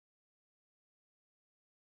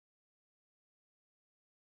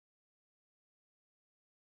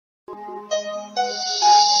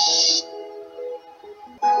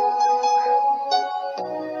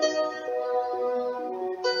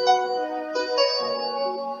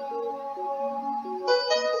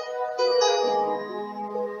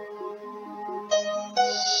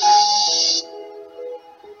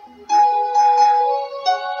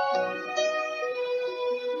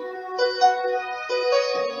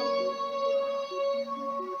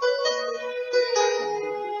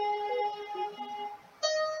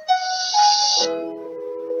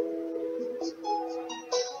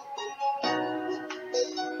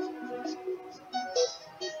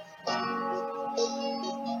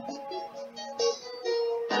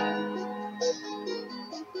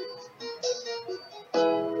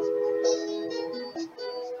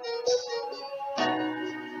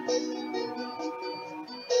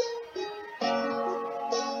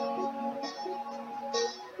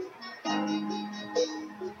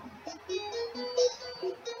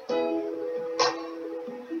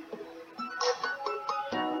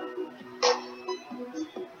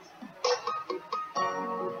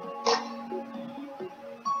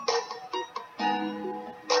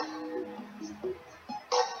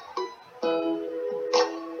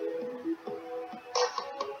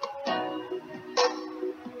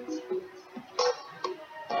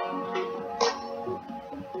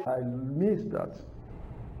I miss that.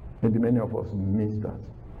 Maybe many of us miss that.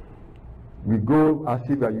 We go as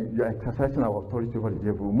if you are exercising our authority over the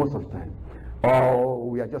devil most of the time. Or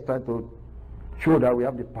we are just trying to show that we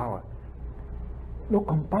have the power. No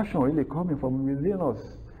compassion really coming from within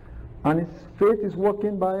us. And its faith is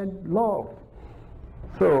working by love.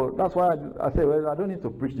 So that's why I say, well, I don't need to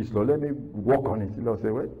preach this, Lord. Let me work on it. The Lord say,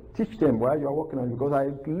 well, teach them while you are working on it, because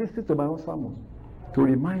I listen to my own sermons to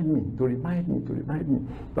remind me.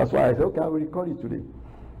 That's why I say, okay, I will record it today.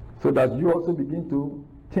 So that you also begin to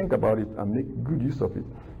think about it and make good use of it.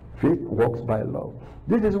 Faith works by love.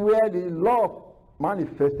 This is where the love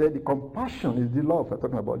manifested. The compassion is the love we're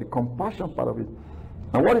talking about, the compassion part of it.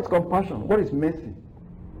 And what is compassion? What is mercy?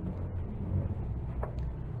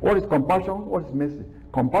 What is compassion? What is mercy?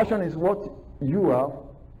 Compassion is what you have.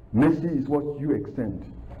 Mercy is what you extend.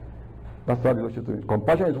 That's how the Lord should do it.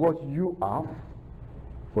 Compassion is what you have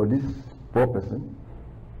for this poor person.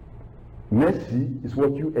 Mercy is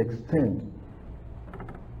what you extend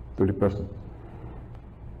to the person.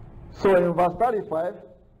 So in verse 35,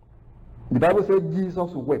 the Bible says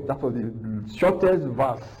Jesus wept. That was the shortest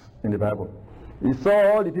verse in the Bible. He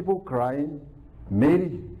saw all the people crying,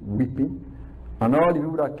 Mary weeping, and all the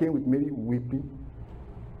people that came with Mary weeping.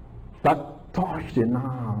 That touched the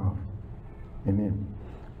nerve in him.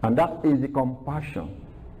 And that is the compassion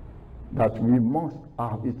that we must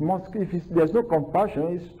have. It must, there's no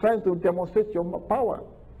compassion, it's trying to demonstrate your power.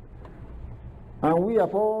 And we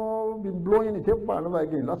have all been blowing it over and over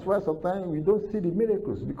again. That's why sometimes we don't see the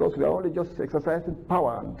miracles, because we are only just exercising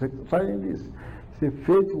power and exercising this. See,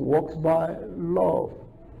 faith works by love.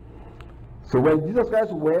 So when Jesus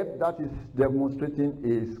Christ wept, that is demonstrating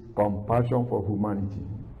his compassion for humanity.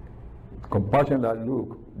 Compassion that,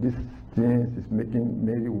 look, this thing is making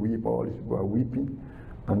Mary weep, all these people are weeping,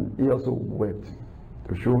 and he also wept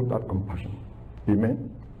to show that compassion. Amen?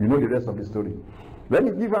 You know the rest of the story. Let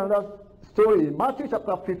me give another story. Matthew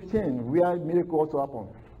chapter 15, where miracle also happened.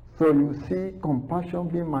 So you see compassion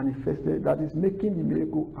being manifested that is making the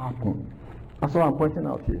miracle happen. That's what I'm pointing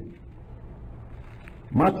out here.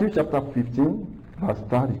 Matthew chapter 15, verse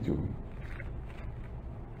 32.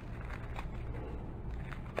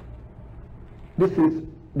 This is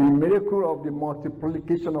the miracle of the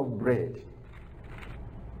multiplication of bread.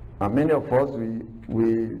 And many of us,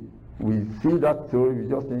 we see that story, we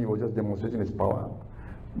just think he was just demonstrating his power.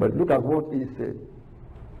 But look at what he said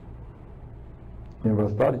in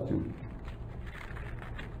verse 32.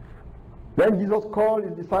 Then Jesus called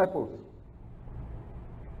his disciples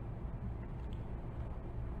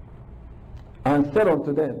and said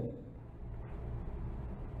unto them,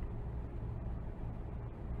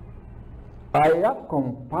 I have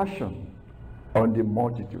compassion on the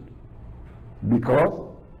multitude, because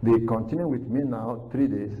they continue with me now 3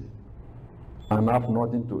 days and have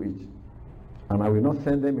nothing to eat. And I will not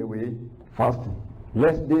send them away fasting,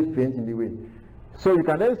 lest they faint in the way. So you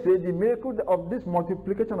can then say the miracle of this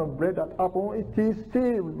multiplication of bread that happened, it is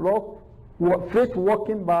still faith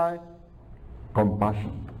working by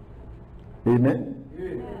compassion. Amen?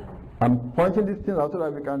 Yeah. I'm pointing this thing out so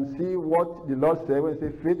that we can see what the Lord said when he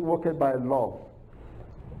said faith worketh by love.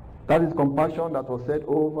 That is compassion that was said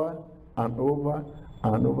over and over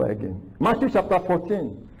and over again. Matthew chapter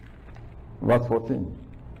 14, verse 14.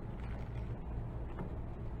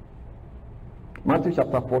 Matthew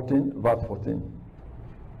chapter 14, verse 14.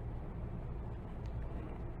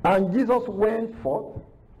 And Jesus went forth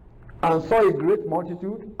and saw a great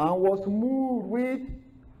multitude and was moved with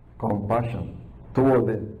compassion toward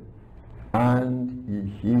them. And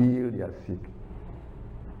he healed their sick.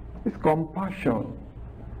 It's compassion.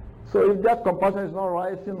 So if that compassion is not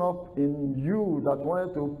rising up in you that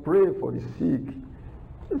wanted to pray for the sick,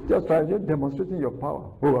 it's just demonstrating your power.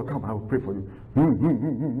 Oh, come, I will pray for you.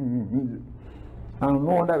 And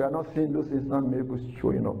no wonder we are not seeing those instant miracles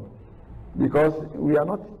showing up. Because we are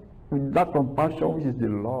not, with that compassion, which is the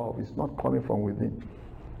love, it's not coming from within.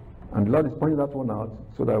 And the Lord is pointing that one out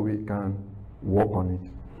so that we can work on it.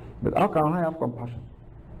 But how can I have compassion?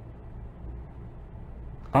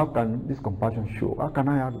 How can this compassion show? How can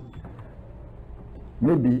I have it?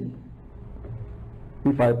 Maybe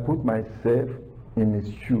if I put myself in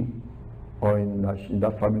his shoe or in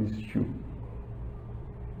that family's shoe,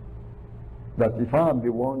 that if I am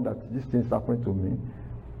the one that these things happen to me,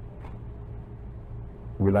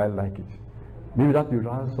 will I like it? Maybe that will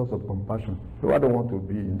arouse source of compassion. So I don't want to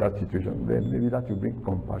be in that situation. Then maybe that will bring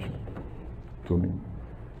compassion to me.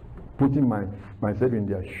 Putting myself in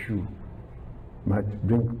their shoe might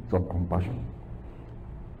bring some compassion.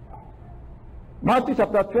 Matthew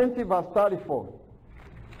chapter 20 verse 34.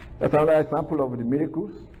 That's another example of the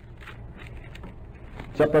miracles.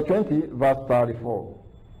 Chapter 20 verse 34.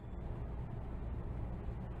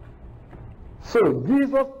 So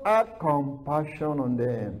Jesus had compassion on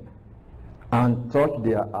them and touched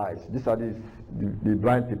their eyes. These are the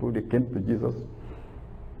blind people. They came to Jesus.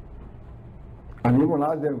 And he even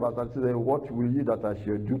asked them, verse 30, what will you that I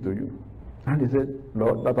shall do to you? And he said,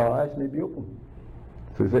 Lord, that our eyes may be open.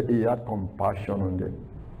 So he said he had compassion on them.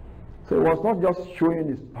 So it was not just showing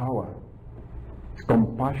his power, it's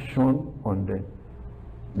compassion on them.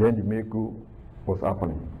 Then the miracle was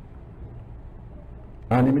happening.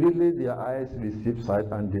 And immediately their eyes received sight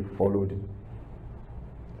and they followed him.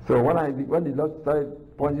 So when the Lord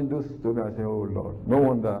started pointing those to me, I said, oh Lord, no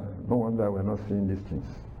wonder we're not seeing these things.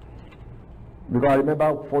 Because I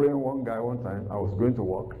remember following one guy one time. I was going to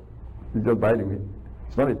work. It's just, by the way,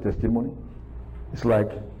 it's not a testimony. It's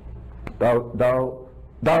like, thou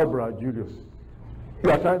brother Julius, you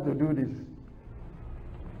are trying to do this.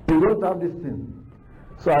 You don't have this thing.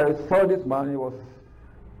 So I saw this man. He was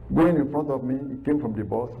going in front of me. He came from the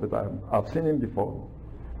bus, but I've seen him before.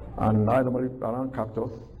 And I normally around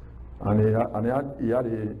cactus. And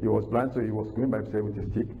he was blind, so he was going by himself with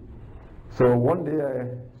a stick. So one day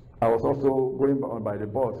I was also going by the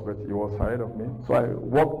bus, but he was ahead of me. So I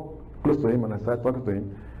walked close to him and I started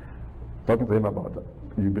talking to him about,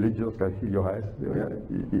 you believe Jesus can heal your eyes?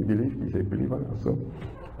 He believes, he's a believer. So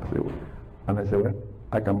I said, well,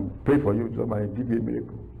 I can pray for you, so I give you a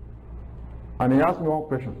miracle. And he asked me one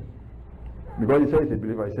question. Because he said he's a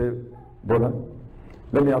believer, I said, brother,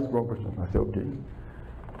 let me ask you one question. I said, okay.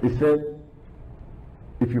 He said,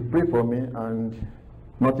 if you pray for me and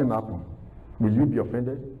nothing happens, will you be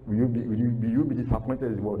offended? Will you be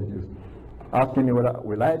disappointed is what it is. Asking me whether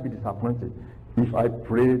will I be disappointed if I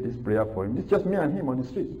pray this prayer for him. It's just me and him on the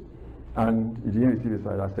street. And he didn't receive his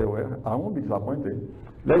side. I said, well, I won't be disappointed.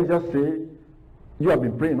 Let's just say you have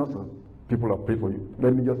been praying also. People have prayed for you.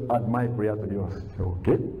 Let me just add my prayer to yours. I said,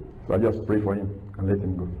 okay. So I just pray for him and let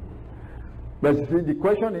him go. But see, the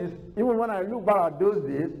question is, even when I look back at those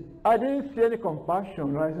days, I didn't see any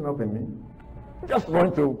compassion rising up in me. Just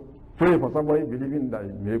want to pray for somebody believing that a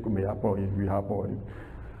miracle may happen or it will happen.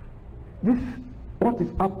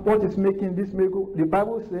 What is making this miracle? The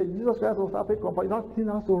Bible says Jesus Christ was having compassion. Nothing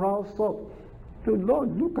else to rouse up. So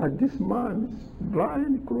Lord, look at this man. He's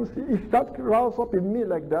blind, he couldn't see. If that rouse up in me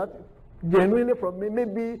like that, genuinely from me,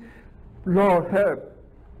 maybe, Lord, help.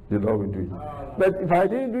 The Lord will do it. But if I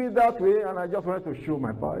didn't do it that way and I just wanted to show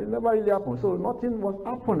my power, it never really happened. So nothing was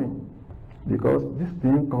happening because this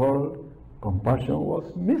thing called compassion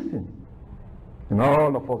was missing. And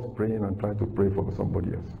all of us praying and trying to pray for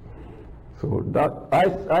somebody else. So that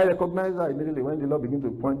I recognize that immediately when the Lord began to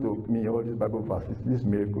point to me all these Bible verses, these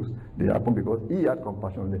miracles, they happened because he had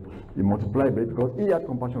compassion on them. He multiplied it because he had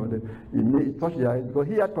compassion on them. He touched their eyes because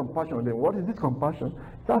he had compassion on them. What is this compassion?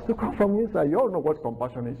 It has to come from inside. You all know what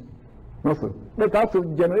compassion is. No, sir. But it has to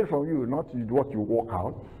generate from you, not what you walk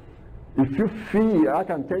out. If you feel, I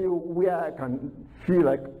can tell you where I can feel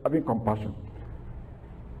like having compassion.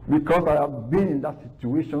 Because I have been in that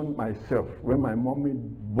situation myself when my mommy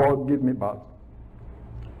gave me birth.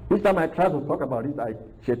 Each time I try to talk about it, I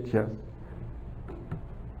shed tears.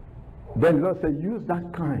 Then the Lord said, use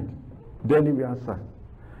that kind. Then he will answer.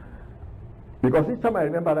 Because each time I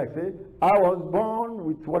remember, like say, I was born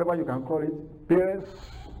with whatever you can call it, parents,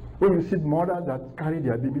 when you see mothers that carry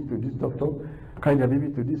their baby to this doctor, carry their baby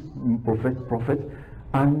to this prophet,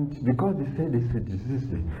 And because they say it's a disease,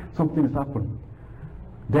 something is happening,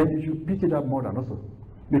 then you should pity that mother also.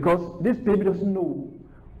 Because this baby doesn't know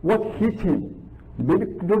what hit him. The baby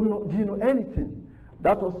didn't know anything.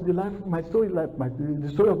 That was the life, my story, the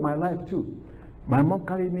story of my life too. My mom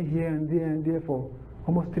carried me here and there and there for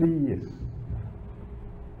almost 3 years.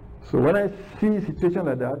 So when I see a situation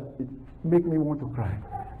like that, it makes me want to cry.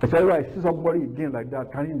 Especially when I see somebody again like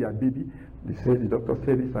that carrying their baby. They say the doctor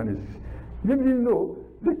said this and it's. You didn't know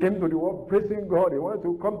they came to the world praising God. They wanted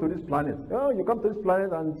to come to this planet. Oh, you come to this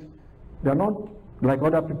planet and they are not like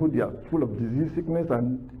other people. They are full of disease, sickness,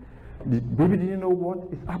 and the baby didn't know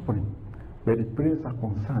what is happening. But the parents are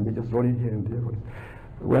concerned. They're just running here and there.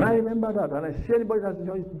 When I remember that, and I see anybody that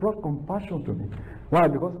it brought compassion to me. Why?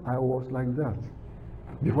 Because I was like that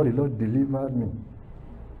before the Lord delivered me.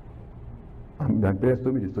 And my parents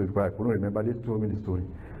told me the story because I couldn't remember. They told me the story.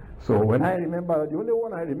 So when I remember, the only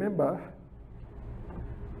one I remember,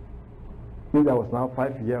 maybe I was now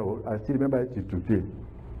 5 years old, I still remember it today.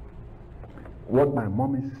 What my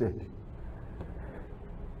mommy said.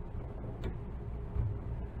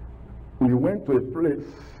 We went to a place,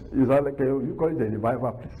 is that like you call it a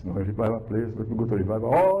revival place? No, a revival place. People go to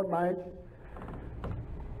revival all night,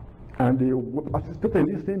 and they participated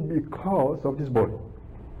in this thing because of this boy.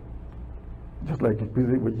 Just like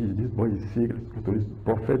this boy is sick, let's go to this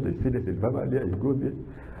prophet. They say there's a revival there. You go there,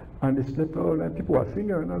 and they slept all night. People were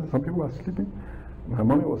singing, and some people were sleeping. My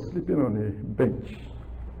mommy was sleeping on a bench,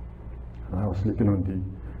 and I was sleeping on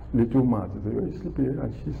the little mat. She said, "Where are you sleeping?"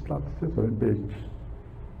 And she slept on a bench.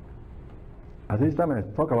 At this time I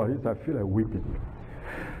talk about this, I feel like weeping.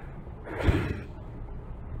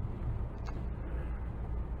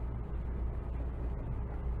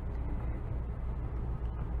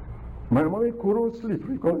 My mommy couldn't sleep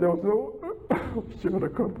because there was no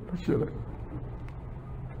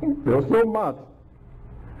there was no mat.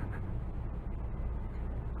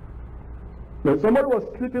 But somebody was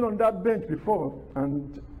sleeping on that bench before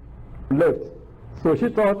and left. So she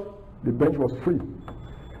thought the bench was free.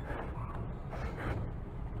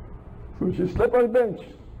 So she slept on the bench.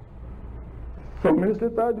 Some minutes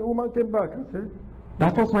later, the woman came back and said,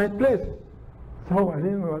 "That was my place." So I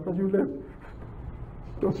didn't know, I thought you left.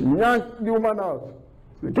 So she yanked the woman out.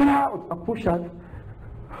 She said, "Get out!" I pushed her.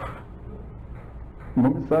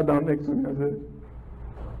 Mommy sat down next to me and said,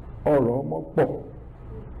 "Oro mopo."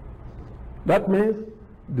 That means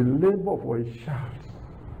the labor for a child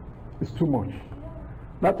is too much.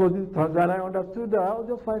 That was the time that I understood that. I was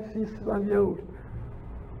just 5, 6, 7 years old.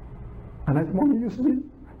 And I said, "Mommy, you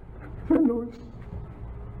sleep?" I said, "No."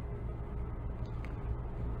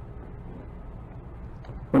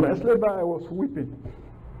 When I slept back, I was weeping.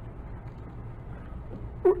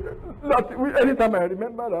 Anytime I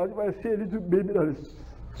remember that, if I see a little baby that is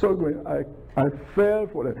struggling, I fell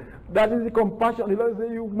for them. That is the compassion. The Lord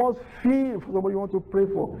says you must feel for somebody you want to pray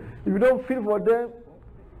for. If you don't feel for them,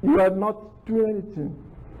 you are not doing anything.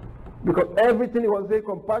 Because everything he was saying,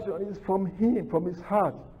 compassion, is from him, from his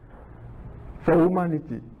heart, for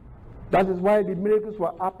humanity. That is why the miracles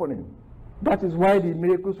were happening. That is why the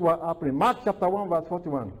miracles were happening. Mark chapter 1 verse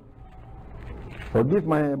 41. Forgive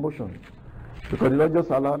my emotion, because the Lord just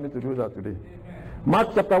allowed me to do that today. Mark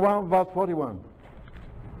chapter 1 verse 41.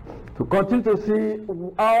 To continue to see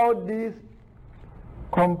how this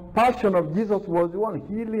compassion of Jesus was the one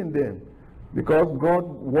healing them. Because God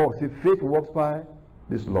works, his faith works by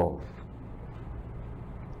this love.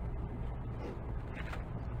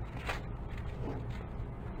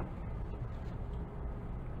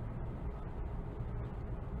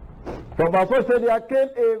 From verse 1 said, there came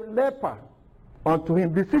a leper unto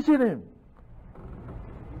him, beseeching him,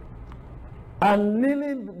 and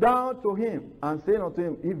kneeling down to him, and saying unto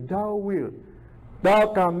him, if thou wilt, thou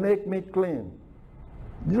can make me clean.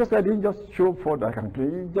 Jesus said, he didn't just show forth that I can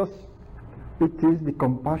clean. It is the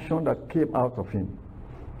compassion that came out of him.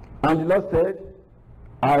 And the Lord said,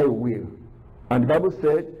 I will. And the Bible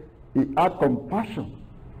said, he had compassion.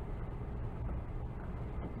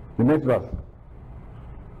 The next verse.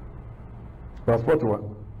 Verse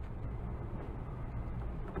 41.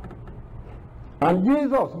 And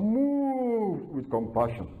Jesus, moved with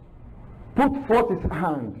compassion, put forth his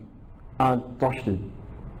hand and touched him,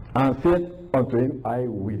 and said unto him, I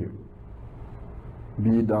will,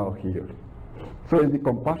 be thou healed. So it's the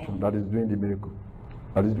compassion that is doing the miracle.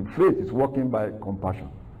 That is, the faith is working by compassion,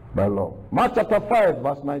 by love. Mark chapter 5,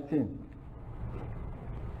 verse 19.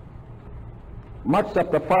 Mark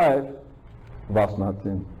chapter 5, verse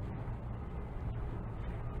 19.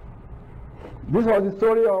 This was the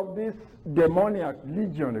story of this demoniac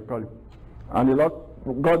legion, they call it. And the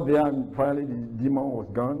Lord got there, and finally the demon was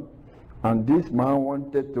gone. And this man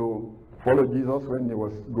wanted to follow Jesus when he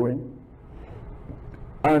was going.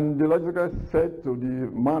 And the Lord Jesus said to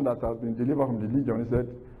the man that has been delivered from the legion, he said,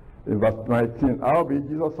 in verse 19, howbeit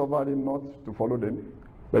Jesus suffered him not to follow them,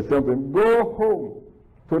 but said to him, go home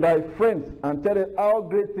to thy friends and tell them how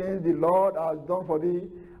great things the Lord has done for thee,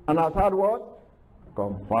 and has had what?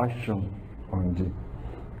 Compassion on thee.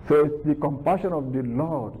 So it's the compassion of the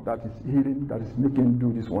Lord that is healing, that is making him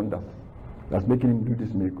do these wonders, that's making him do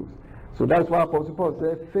these miracles. So that's why Apostle Paul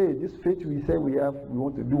said, faith, this faith we say we have, we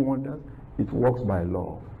want to do wonders, it works by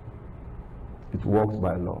love. It works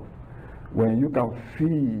by love. When you can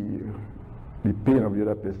feel the pain of the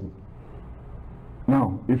other person.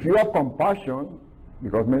 Now, if you have compassion,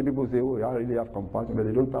 because many people say, oh, I really have compassion, but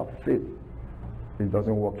they don't have faith, it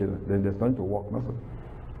doesn't work either. Then there's nothing to work. No,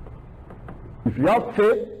 if you have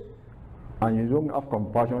faith and you don't have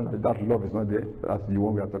compassion, that love is not there. That's the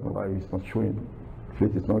one we are talking about. It's not showing.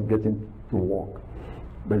 Faith is not getting to work.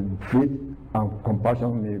 But faith and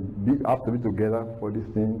compassion may have to be together for this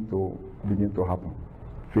thing to begin to happen.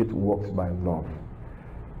 Faith works by love.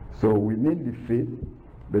 So we need the faith,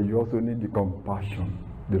 but you also need the compassion,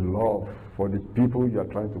 the love for the people you are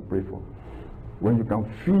trying to pray for. When you can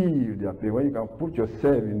feel their pain, when you can put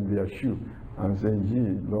yourself in their shoe and say,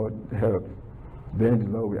 gee, Lord, help, then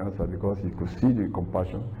the Lord will answer, because he could see the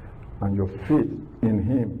compassion and your faith in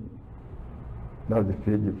him. That's the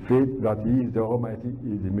faith that he is the Almighty,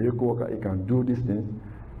 he is the miracle worker, he can do these things,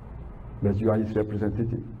 but you are his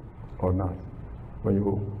representative or not. When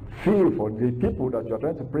you feel for the people that you are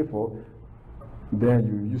trying to pray for,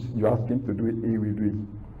 then you ask him to do it, he will do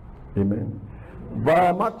it. Amen.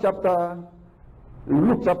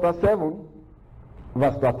 Luke chapter 7,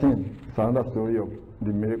 verse 13. It's another story of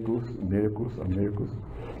the miracles, miracles, and miracles.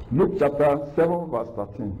 Luke chapter 7, verse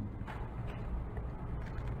 13.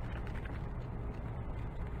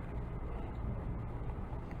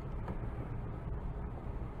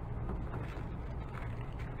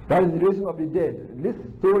 That is the raising of the dead. This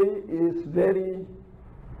story is very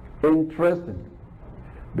interesting.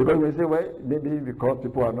 Because we say, well, maybe because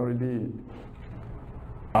people are not really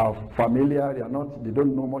familiar, they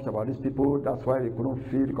don't know much about these people, that's why they couldn't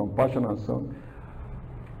feel the compassion and so on.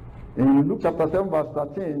 In Luke chapter 7, verse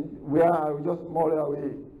 13, where I will just more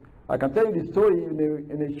away, I can tell you the story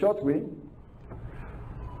in a short way.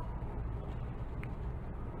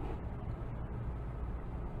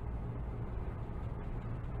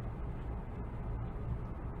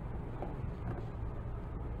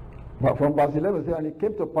 But from verse 11, it says, and it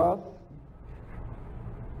came to pass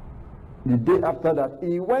the day after that,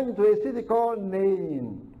 he went to a city called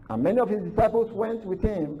Nain, and many of his disciples went with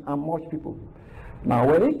him, and much people. Now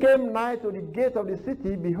when he came nigh to the gate of the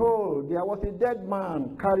city, behold, there was a dead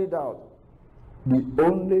man carried out, the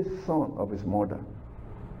only son of his mother,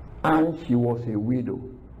 and she was a widow,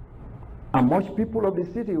 and much people of the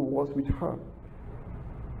city was with her.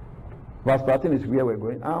 Verse 13 is where we're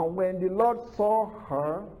going. And when the Lord saw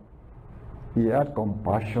her, he had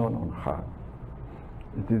compassion on her.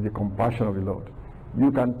 It is the compassion of the Lord.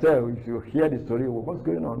 You can tell if you hear the story of what's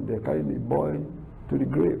going on. They're carrying the boy to the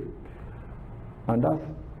grave. And that's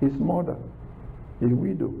his mother, a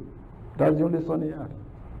widow. That's the only son he had.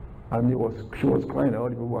 And she was crying, all the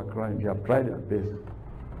people were crying. They have tried their best.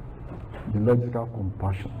 The Lord just have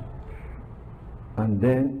compassion. And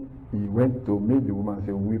then he went to meet the woman and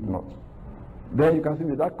said, weep not. Then you can see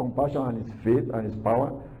with that compassion and his faith and his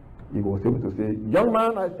power, he was able to say, young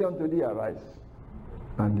man, I say unto thee, arise.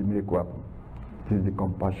 And the miracle happened. It is the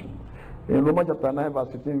compassion. In Romans chapter 9, verse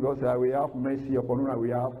 15, God says, I will have mercy upon whom I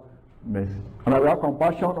will have mercy. And I will have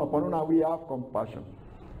compassion upon whom I will have compassion.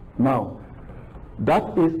 Now,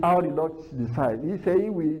 that is how the Lord decides. He said he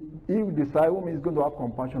will decide whom he is going to have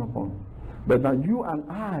compassion upon. But now you and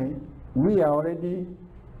I, we are already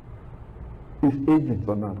his agents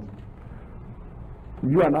on earth.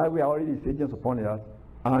 You and I, we are already his agents upon earth.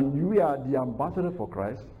 And we are the ambassador for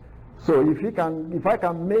Christ. So if I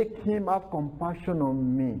can make him have compassion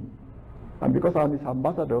on me, and because I'm his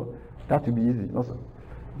ambassador, that will be easy. No, sir.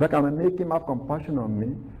 If I can make him have compassion on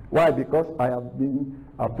me, why? Because I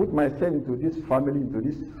put myself into this family, into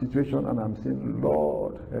this situation, and I'm saying,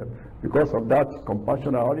 Lord, help. Because of that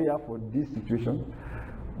compassion I already have for this situation,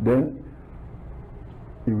 then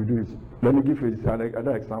he will do it. Let me give you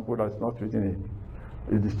another example that's not written here.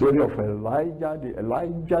 It's the story of Elisha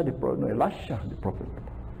the prophet.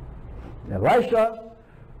 Elisha,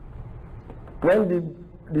 when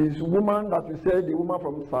this woman that we said, the woman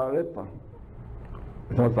from Sarepta,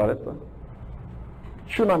 it's not Sarepta,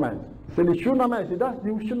 Shunammite. So the Shunammite, that's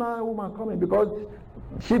the Shunammite woman coming, because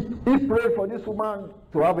he prayed for this woman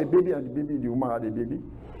to have a baby, and the woman had a baby.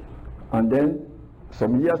 And then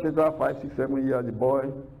some years later, 5, 6, 7 years, the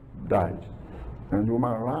boy died. And the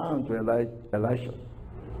woman ran to Elisha.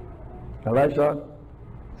 Elisha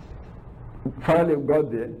finally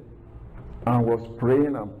got there and was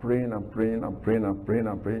praying and praying and praying and praying and praying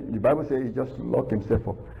and praying. The Bible says he just locked himself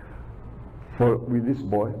up with this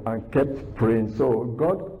boy and kept praying. So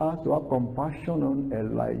God has to have compassion on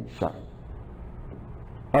Elisha.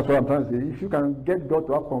 That's what I'm trying to say. If you can get God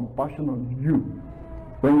to have compassion on you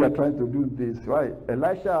when you are trying to do this, right?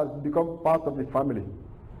 Elisha has become part of the family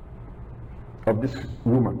of this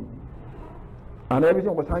woman. And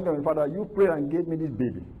everything was hanging on the Father. You prayed and gave me this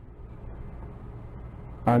baby.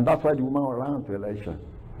 And that's why the woman ran to Elisha.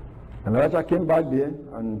 And Elisha came back there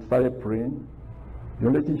and started praying. The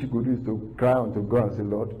only thing she could do is to cry unto God and say,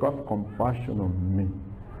 Lord, have compassion on me.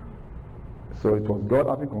 So it was God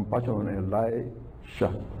having compassion on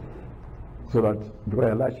Elisha. So that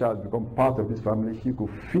because Elisha has become part of this family, he could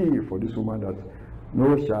feel for this woman that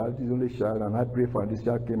no child, his only child, and I pray for this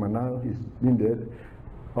child came and now he's been dead.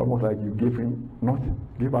 Almost like you gave him nothing,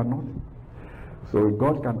 gave her nothing. So if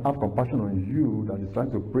God can have compassion on you that is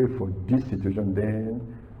trying to pray for this situation,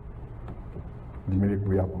 then the miracle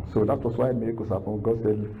will happen. So that was why miracles happen. God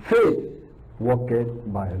said, faith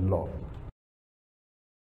worketh by love.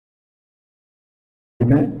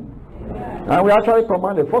 Amen? Yeah. And we actually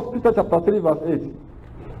commanded, 1 Peter chapter 3 verse 8,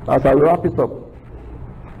 as I will wrap it up.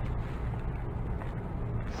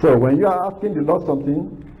 So when you are asking the Lord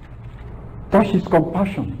something, touch his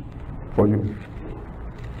compassion for you.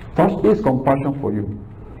 Touch his compassion for you.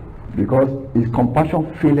 Because his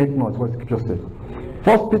compassion faileth not, what Scripture says.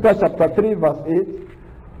 1 Peter chapter 3 verse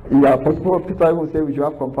 8. Apostle Peter even says we should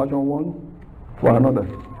have compassion one for another.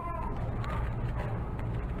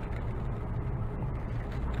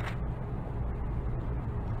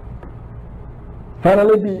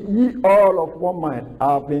 Finally, be ye all of one mind,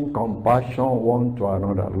 having compassion one to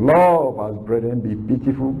another. Love as brethren, be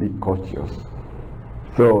pitiful, be courteous.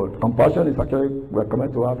 So compassion is actually, we're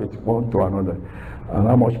coming to have it one to another. And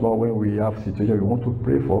how much more when we have situations we want to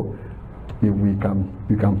pray for, if we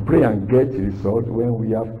can pray and get results when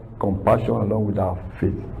we have compassion along with our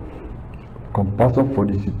faith. Compassion for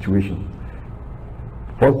the situation.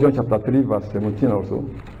 1 John chapter 3 verse 17 also.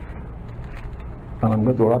 And I'm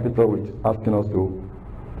going to wrap it up with asking us to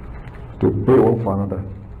pray one for another.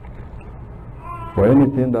 For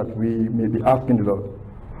anything that we may be asking the Lord.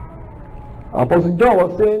 Apostle John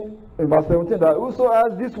was saying in verse 17 that whoso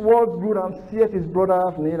has this world's good and seeth his brother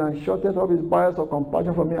have need and shutteth up his bowels of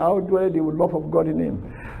compassion for me, how dwell the love of God in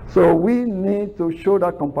him? So we need to show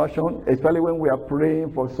that compassion, especially when we are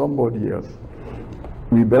praying for somebody else.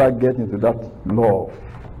 We better get into that love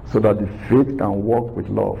so that the faith can walk with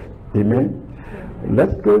love. Amen.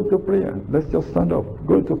 Let's go into prayer. Let's just stand up.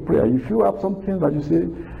 Go into prayer. If you have something that you say,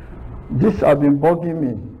 this has been bugging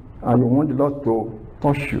me, and you want the Lord to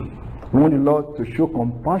touch you, you want the Lord to show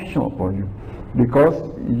compassion upon you, because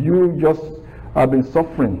you just have been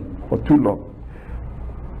suffering for too long.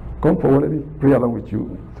 Come forward, let me pray along with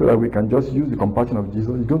you, so that we can just use the compassion of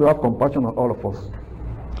Jesus. He's going to have compassion on all of us.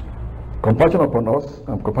 Compassion upon us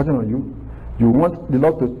and compassion on you. You want the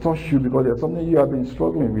Lord to touch you because there's something you have been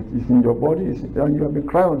struggling with. It's in your body, and you have been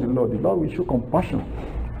crying to the Lord. The Lord will show compassion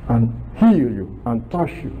and heal you and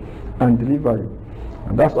touch you and deliver you.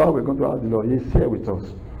 And that's how we're going to ask the Lord. He's here with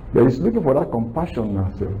us. But he's looking for that compassion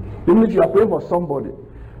now. So even if you are praying for somebody,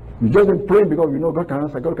 you've just been praying because you know God can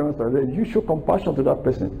answer, God can answer. Then you show compassion to that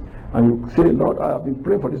person. And you say, Lord, I have been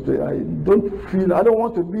praying for this day. I don't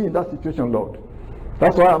want to be in that situation, Lord.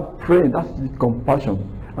 That's why I'm praying. That's the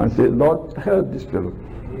compassion. And say, Lord, help this fellow.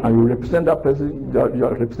 And you represent that person, you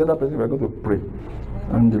represent that person, we're going to pray.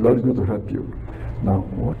 And the Lord is going to help you. Now,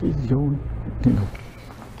 what is your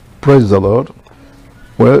Praise the Lord.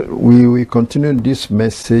 Well, we will continue this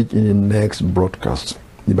message in the next broadcast.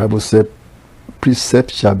 The Bible said,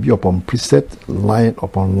 precept shall be upon precept, line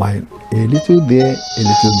upon line. A little there, a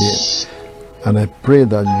little there. And I pray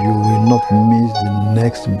that you will not miss the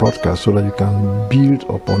next broadcast so that you can build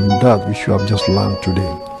upon that which you have just learned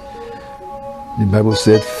today. The Bible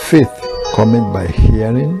said, faith cometh by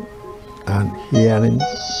hearing, and hearing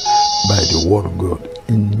by the word of God.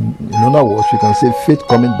 In other words, you can say faith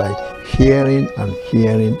cometh by hearing and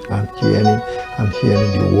hearing and hearing and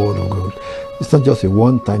hearing the word of God. It's not just a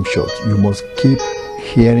one-time shot. You must keep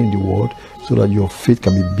hearing the word so that your faith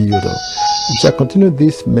can be built up. We shall continue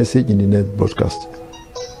this message in the next broadcast.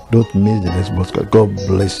 Don't miss the next broadcast. God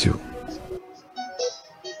bless you.